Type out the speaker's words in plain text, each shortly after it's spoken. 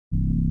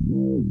Hey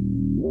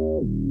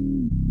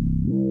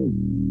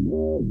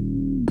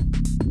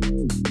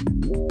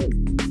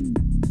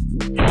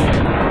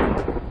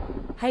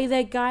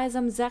there guys,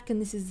 I'm Zach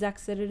and this is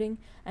Zach's Editing,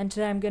 and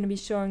today I'm going to be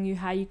showing you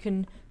how you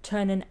can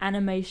turn an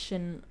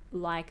animation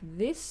like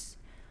this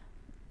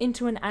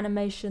into an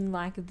animation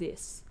like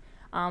this.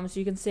 So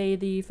you can see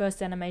the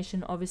first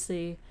animation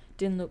obviously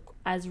didn't look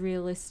as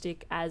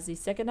realistic as the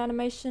second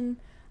animation,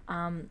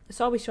 so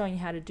I'll be showing you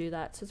how to do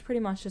that. So it's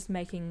pretty much just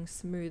making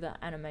smoother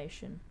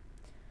animation.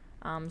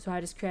 So I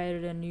just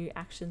created a new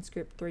action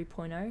script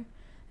 3.0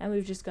 and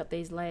we've just got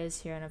these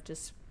layers here and I've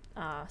just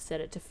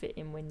set it to fit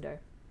in window.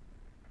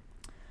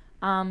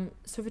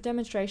 So for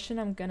demonstration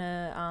I'm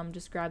gonna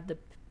just grab the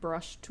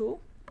brush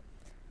tool,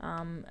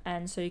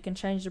 and so you can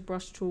change the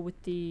brush tool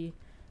with the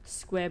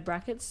square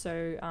brackets.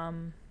 So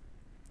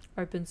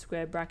open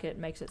square bracket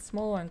makes it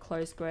smaller and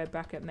close square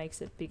bracket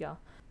makes it bigger.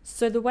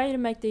 So the way to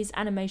make these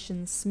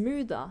animations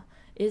smoother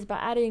is by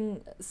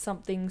adding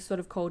something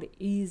sort of called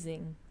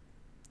easing.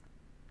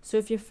 So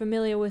if you're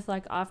familiar with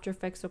like After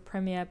Effects or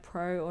Premiere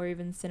Pro or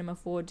even Cinema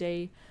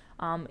 4D,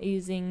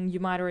 easing, you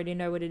might already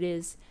know what it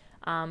is.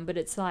 But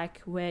it's like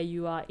where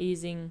you are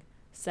easing,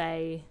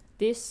 say,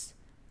 this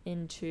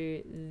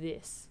into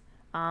this.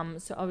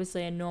 So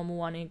obviously a normal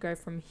one, you go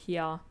from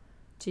here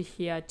to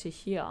here to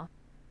here.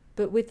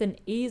 But with an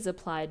ease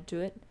applied to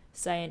it,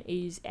 say an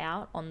ease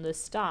out on the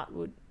start,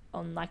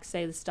 on like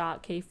say the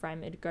start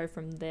keyframe, it'd go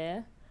from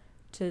there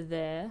to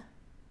there,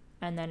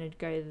 and then it'd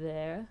go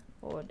there,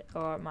 or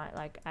it might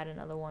like add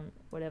another one,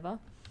 whatever.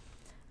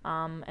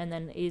 And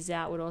then ease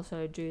out would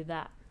also do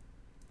that.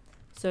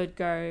 So it'd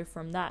go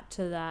from that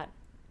to that,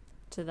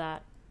 to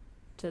that,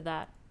 to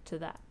that, to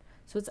that.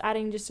 So it's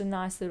adding just a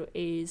nice little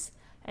ease,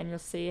 and you'll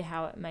see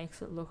how it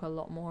makes it look a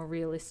lot more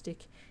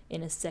realistic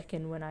in a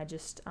second when I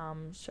just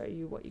show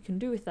you what you can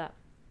do with that.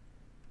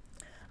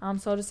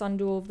 So I'll just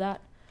undo all of that,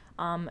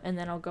 and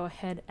then I'll go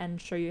ahead and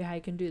show you how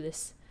you can do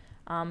this.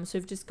 So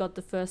we've just got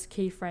the first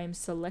keyframe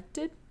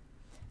selected,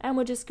 and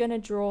we're just going to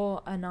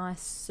draw a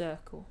nice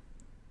circle.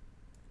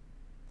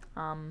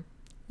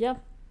 Yeah,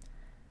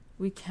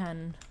 we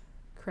can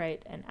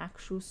create an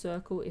actual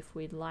circle if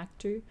we'd like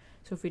to.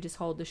 So if we just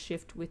hold the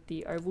shift with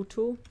the oval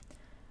tool,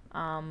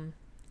 and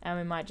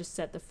we might just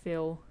set the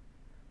fill,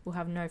 we'll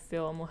have no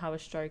fill and we'll have a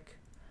stroke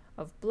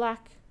of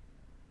black.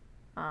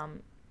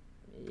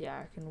 Yeah, I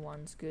reckon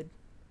one's good.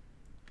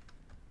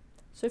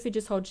 So if you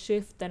just hold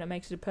shift, then it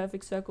makes it a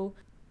perfect circle.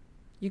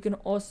 You can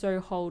also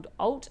hold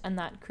alt and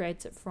that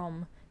creates it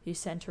from the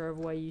center of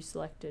where you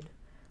selected.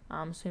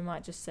 So we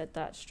might just set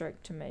that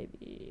stroke to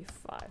maybe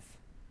 5.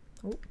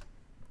 Ooh.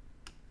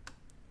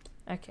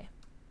 Okay,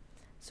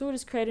 so we'll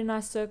just create a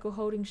nice circle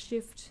holding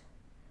shift.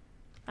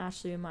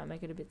 Actually, we might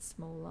make it a bit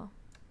smaller.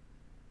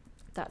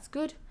 That's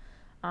good.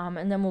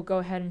 And then we'll go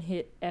ahead and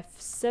hit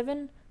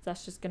F7.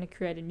 That's just going to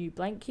create a new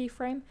blank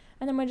keyframe.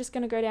 And then we're just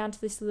going to go down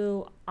to this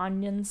little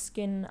onion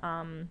skin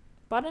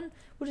button.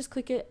 We'll just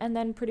click it, and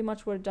then pretty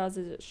much what it does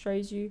is it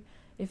shows you,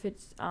 if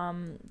it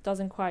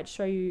doesn't quite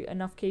show you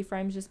enough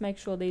keyframes, just make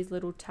sure these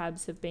little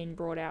tabs have been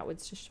brought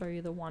outwards to show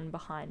you the one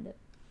behind it.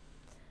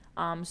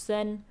 So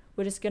then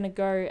we're just going to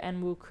go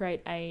and we'll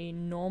create a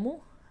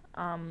normal.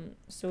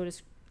 So we'll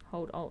just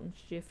hold Alt and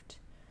Shift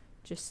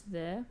just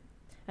there.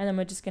 And then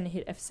we're just going to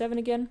hit F7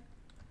 again.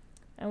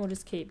 And we'll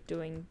just keep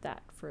doing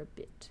that for a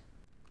bit.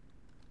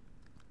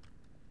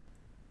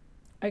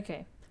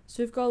 Okay,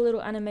 so we've got a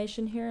little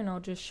animation here and I'll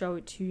just show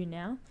it to you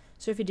now.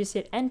 So if you just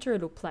hit enter,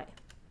 it'll play.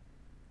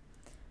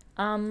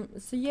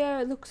 So yeah,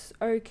 it looks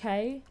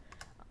okay.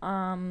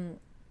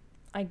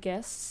 I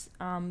guess.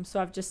 So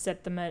I've just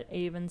set them at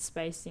even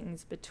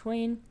spacings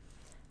between.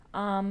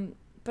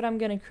 But I'm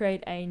going to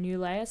create a new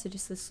layer, so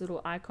just this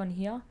little icon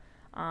here.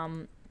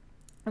 And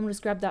we'll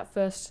just grab that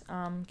first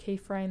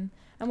keyframe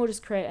and we'll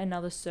just create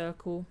another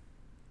circle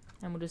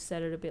and we'll just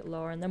set it a bit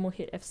lower, and then we'll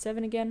hit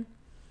F7 again,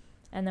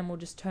 and then we'll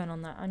just turn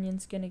on that onion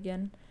skin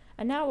again.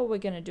 And now what we're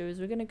going to do is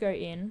we're going to go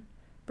in,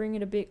 bring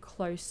it a bit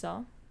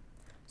closer.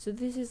 So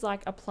this is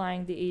like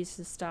applying the ease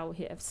to the start. We'll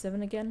hit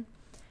F7 again,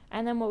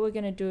 and then what we're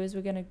going to do is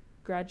we're going to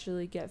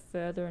gradually get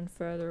further and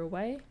further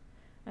away,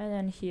 and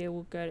then here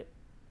we'll go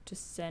to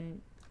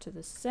send to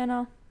the center,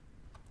 and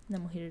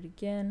then we'll hit it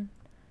again.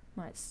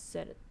 Might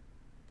set it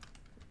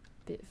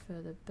a bit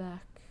further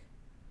back,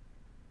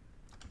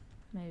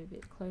 maybe a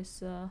bit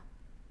closer,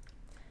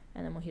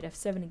 and then we'll hit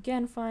F7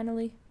 again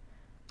finally,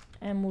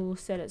 and we'll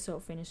set it so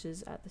it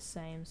finishes at the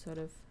same sort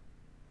of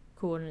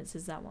coordinates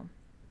as that one.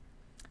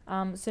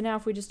 So now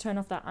if we just turn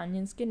off that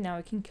onion skin, now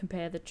we can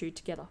compare the two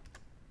together.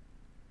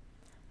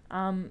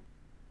 So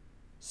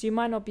you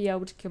might not be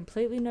able to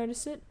completely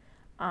notice it,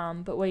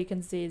 but what you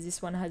can see is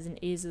this one has an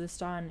ease at the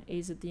start and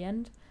ease at the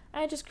end,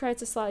 and it just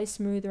creates a slightly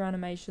smoother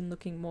animation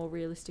looking more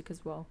realistic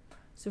as well.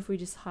 So if we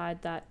just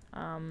hide that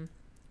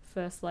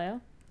first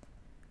layer,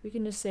 we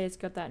can just see it's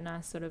got that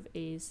nice sort of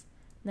ease.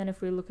 And then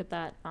if we look at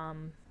that,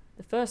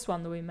 the first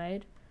one that we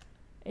made,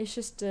 it's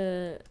just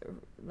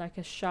like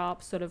a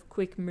sharp sort of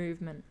quick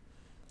movement.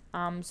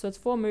 So it's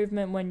for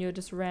movement when you're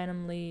just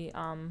randomly,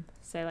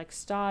 say like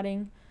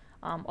starting,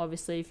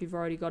 Obviously, if you've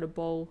already got a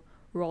ball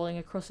rolling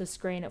across the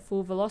screen at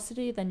full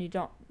velocity, then you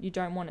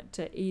don't want it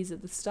to ease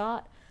at the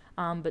start.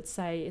 But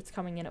say it's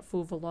coming in at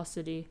full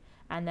velocity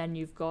and then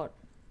you've got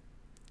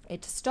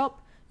it to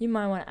stop, you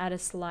might want to add a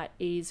slight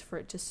ease for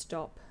it to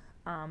stop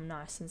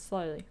nice and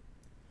slowly.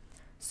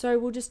 So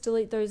we'll just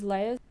delete those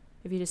layers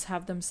if you just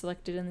have them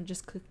selected, and then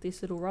just click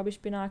this little rubbish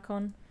bin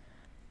icon,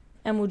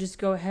 and we'll just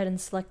go ahead and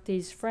select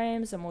these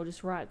frames, and we'll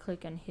just right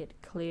click and hit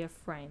clear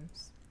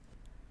frames.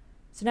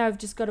 So now we've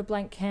just got a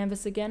blank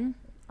canvas again,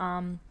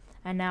 and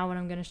now what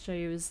I'm going to show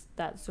you is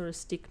that sort of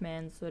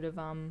Stickman sort of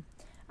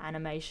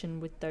animation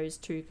with those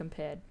two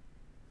compared.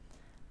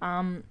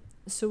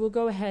 So we'll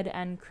go ahead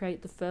and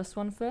create the first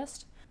one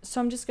first. So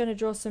I'm just going to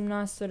draw some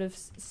nice sort of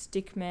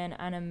Stickman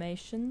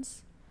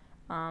animations.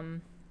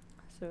 So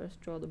let's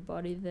draw the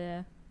body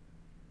there.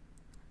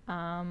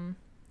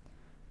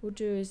 We'll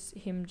do is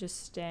him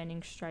just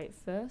standing straight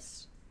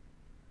first.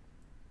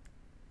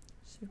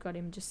 So we've got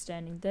him just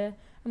standing there,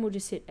 and we'll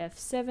just hit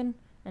F7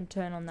 and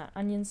turn on that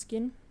onion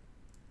skin.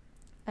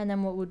 And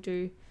then what we'll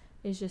do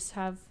is just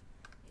have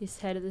his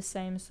head at the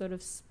same sort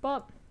of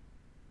spot,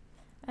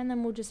 and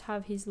then we'll just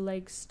have his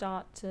legs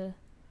start to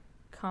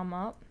come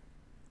up,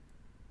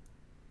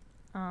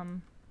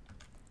 and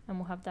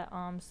we'll have that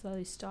arm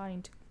slowly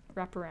starting to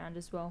wrap around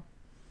as well.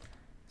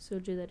 So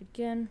we'll do that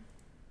again,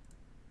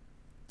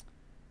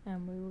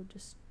 and we will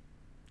just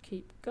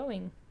keep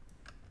going.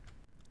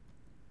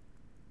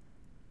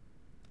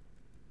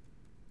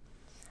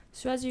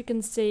 So as you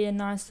can see, a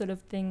nice sort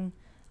of thing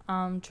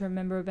to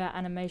remember about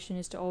animation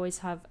is to always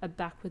have a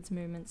backwards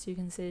movement. So you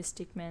can see the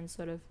Stickman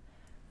sort of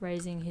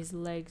raising his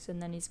legs,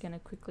 and then he's going to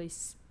quickly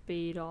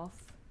speed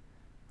off.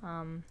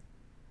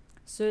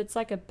 So it's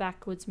like a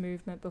backwards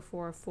movement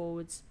before a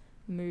forwards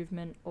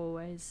movement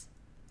always.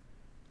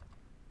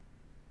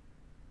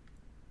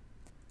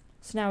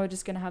 So now we're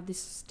just going to have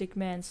this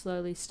Stickman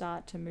slowly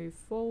start to move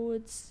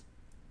forwards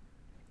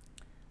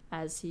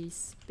as he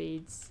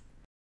speeds.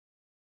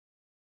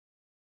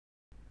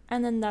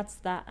 And then that's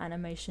that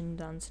animation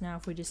done. So now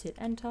if we just hit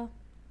enter,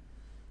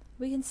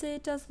 we can see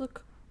it does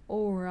look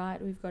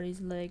alright. We've got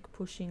his leg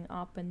pushing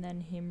up and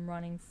then him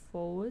running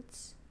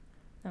forwards.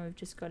 And we've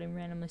just got him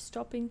randomly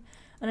stopping.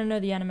 And I know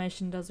the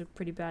animation does look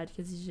pretty bad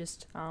because he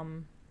just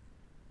all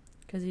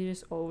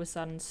of a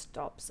sudden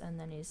stops, and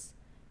then he's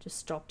just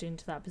stopped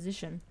into that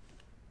position.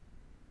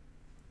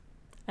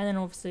 And then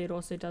obviously it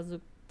also does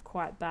look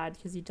quite bad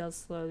because he does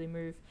slowly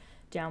move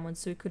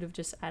downwards, so we could have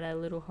just added a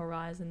little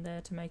horizon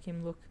there to make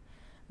him look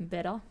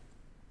better.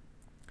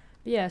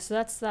 But yeah, so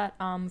that's that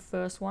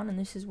first one, and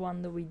this is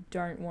one that we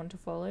don't want to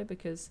follow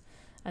because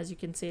as you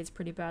can see it's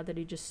pretty bad that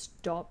he just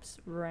stops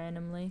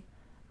randomly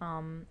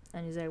and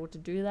is able to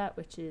do that,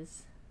 which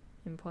is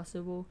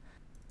impossible.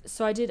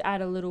 So I did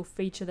add a little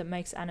feature that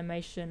makes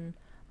animation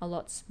a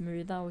lot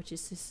smoother, which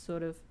is this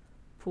sort of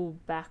pull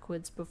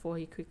backwards before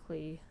he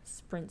quickly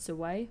sprints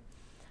away.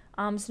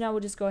 So now we'll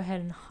just go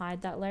ahead and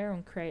hide that layer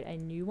and create a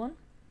new one.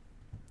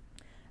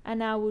 And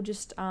now we'll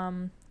just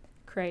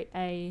create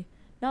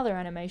another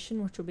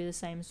animation, which will be the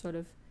same sort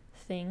of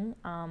thing,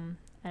 and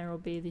it'll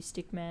be the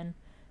Stickman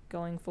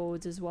going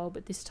forwards as well,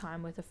 but this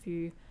time with a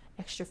few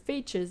extra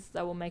features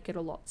that will make it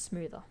a lot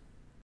smoother.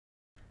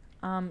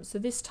 So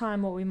this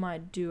time what we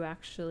might do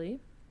actually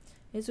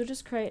is we'll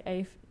just create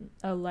a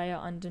layer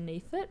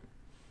underneath it,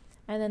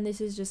 and then this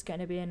is just going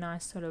to be a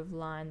nice sort of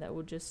line that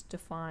will just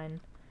define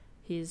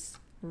his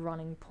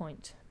running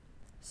point.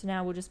 So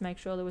now we'll just make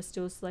sure that we're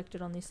still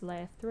selected on this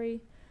layer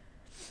 3,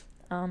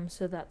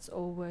 so that's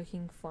all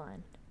working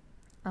fine.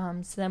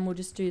 So then we'll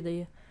just do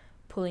the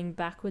pulling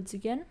backwards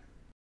again.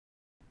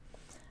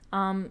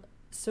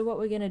 So what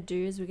we're going to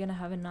do is we're going to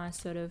have a nice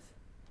sort of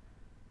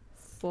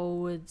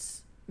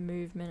forwards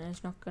movement, and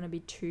it's not going to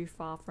be too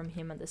far from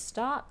him at the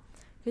start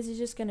because he's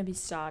just going to be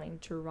starting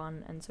to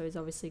run, and so he's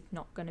obviously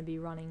not going to be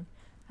running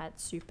at a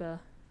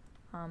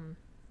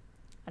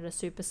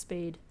super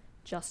speed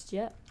just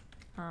yet.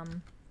 But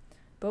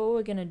what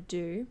we're going to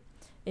do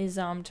is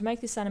to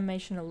make this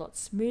animation a lot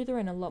smoother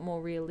and a lot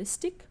more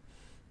realistic,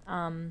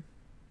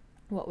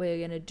 what we're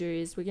going to do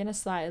is we're going to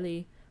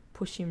slightly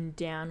push him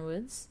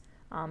downwards,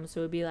 so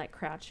it'll be like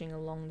crouching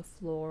along the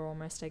floor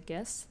almost, I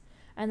guess.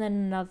 And then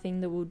another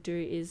thing that we'll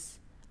do is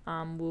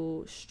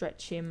we'll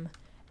stretch him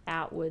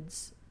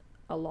outwards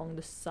along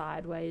the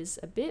sideways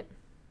a bit,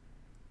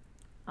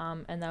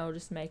 and that will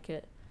just make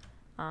it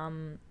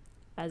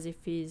as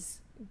if he's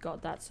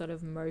got that sort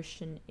of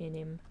motion in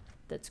him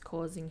that's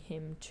causing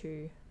him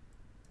to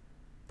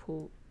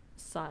pull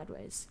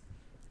sideways.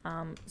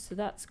 So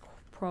that's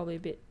probably a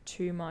bit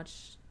too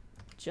much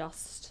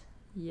just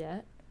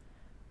yet.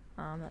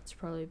 That's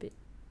probably a bit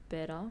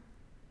better.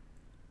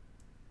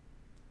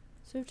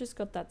 So we've just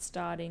got that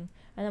starting,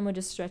 and then we're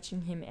just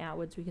stretching him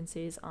outwards. We can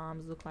see his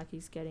arms look like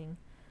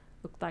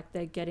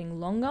they're getting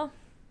longer.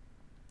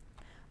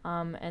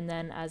 And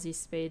then as he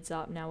speeds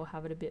up, now we'll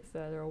have it a bit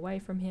further away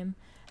from him,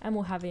 and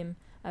we'll have him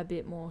a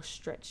bit more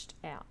stretched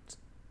out.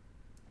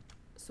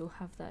 So we'll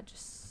have that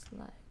just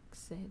like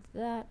say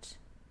that,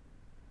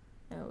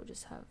 and we'll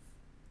just have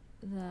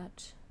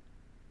that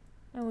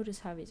And we'll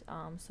just have his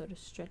arms sort of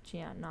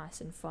stretching out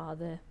nice and far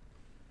there.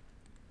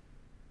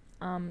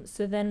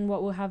 So then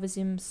what we'll have is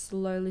him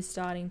slowly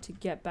starting to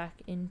get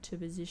back into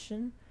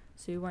position.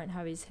 So you won't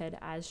have his head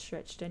as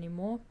stretched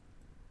anymore.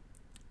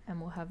 And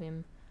we'll have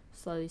him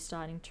slowly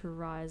starting to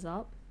rise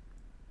up.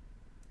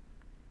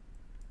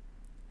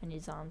 And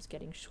his arms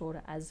getting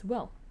shorter as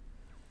well.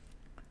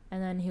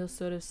 And then he'll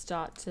sort of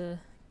start to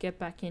get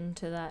back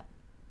into that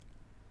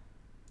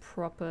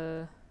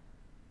proper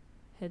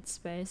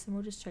headspace. And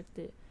we'll just check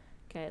the...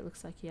 Okay, it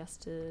looks like he has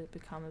to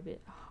become a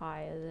bit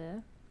higher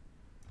there.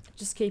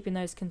 Just keeping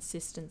those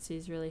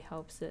consistencies really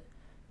helps it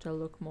to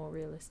look more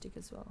realistic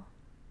as well.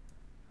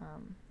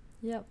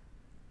 Yep.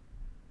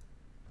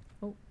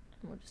 Oh,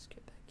 and we'll just go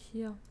back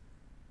here.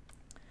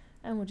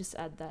 And we'll just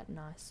add that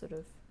nice sort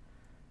of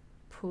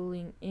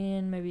pulling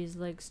in. Maybe his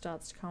leg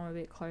starts to come a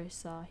bit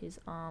closer. His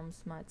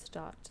arms might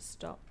start to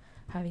stop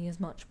having as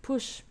much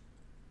push.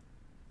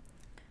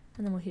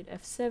 And then we'll hit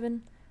F7.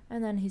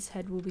 And then his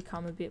head will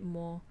become a bit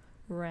more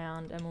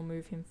round and we'll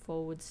move him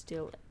forward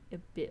still a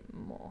bit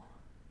more.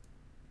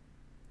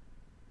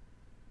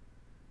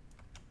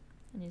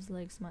 And his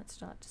legs might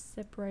start to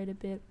separate a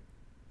bit.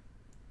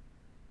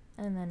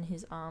 And then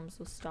his arms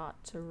will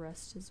start to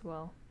rest as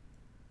well.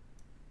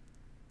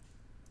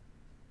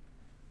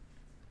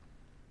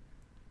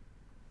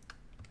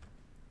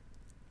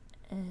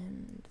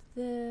 And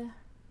there.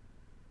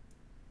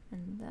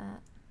 And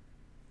that.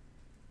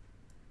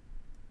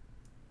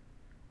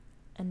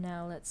 And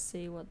now let's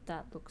see what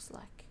that looks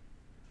like.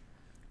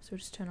 So we'll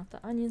just turn off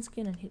the onion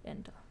skin and hit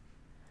enter.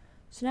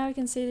 So now we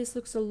can see this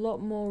looks a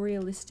lot more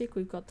realistic.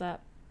 We've got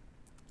that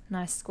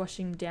nice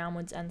squashing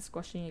downwards and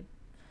squashing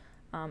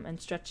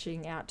and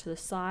stretching out to the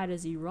side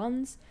as he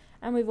runs.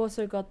 And we've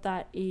also got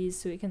that ease,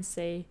 so we can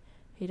see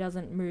he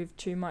doesn't move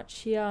too much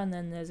here, and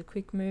then there's a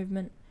quick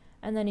movement,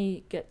 and then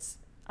he gets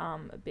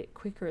a bit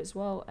quicker as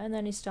well, and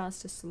then he starts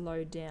to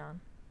slow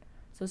down.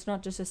 So it's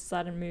not just a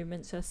sudden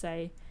movement. So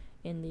say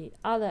in the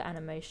other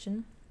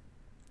animation,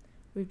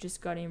 we've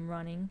just got him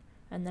running,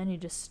 and then he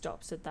just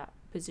stops at that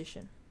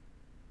position.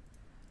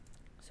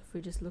 So if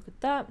we just look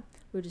at that,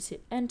 we'll just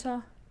hit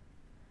enter.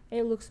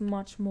 It looks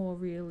much more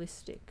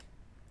realistic.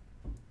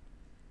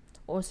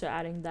 Also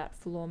adding that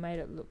floor made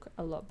it look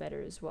a lot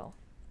better as well.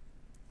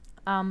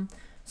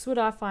 So what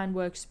I find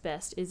works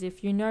best is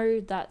if you know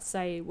that,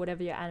 say,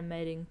 whatever you're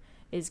animating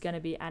is going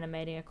to be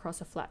animating across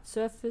a flat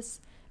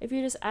surface, if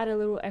you just add a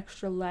little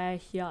extra layer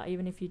here,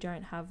 even if you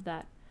don't have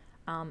that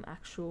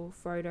actual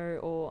photo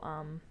or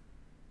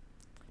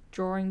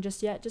drawing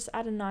just yet, just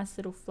add a nice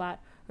little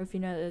flat, or if you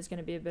know that there's going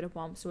to be a bit of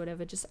bumps or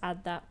whatever, just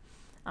add that,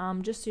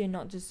 just so you're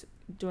not just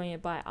doing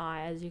it by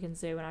eye. As you can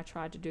see, when I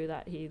tried to do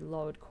that, he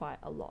lowered quite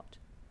a lot.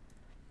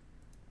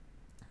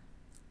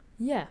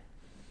 Yeah.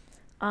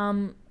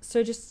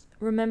 So just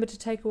remember to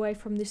take away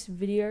from this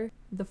video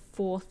the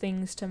 4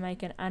 things to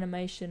make an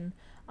animation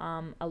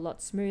a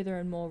lot smoother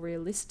and more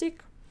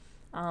realistic.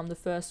 The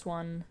first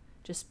one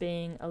just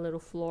being a little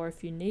floor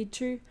if you need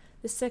to.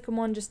 The second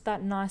one, just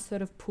that nice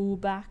sort of pull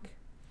back.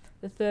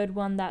 The third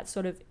one, that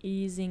sort of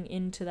easing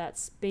into that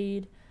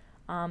speed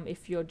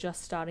if you're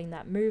just starting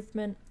that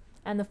movement.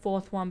 And the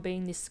fourth one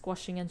being this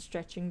squashing and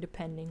stretching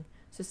depending.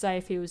 So say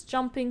if he was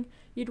jumping,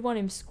 you'd want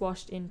him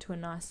squashed into a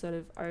nice sort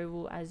of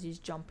oval as he's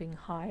jumping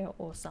higher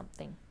or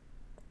something.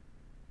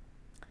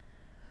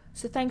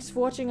 So thanks for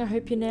watching. I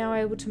hope you're now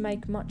able to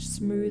make much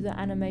smoother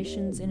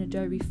animations in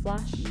Adobe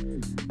Flash.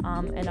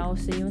 And I'll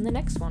see you in the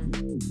next one.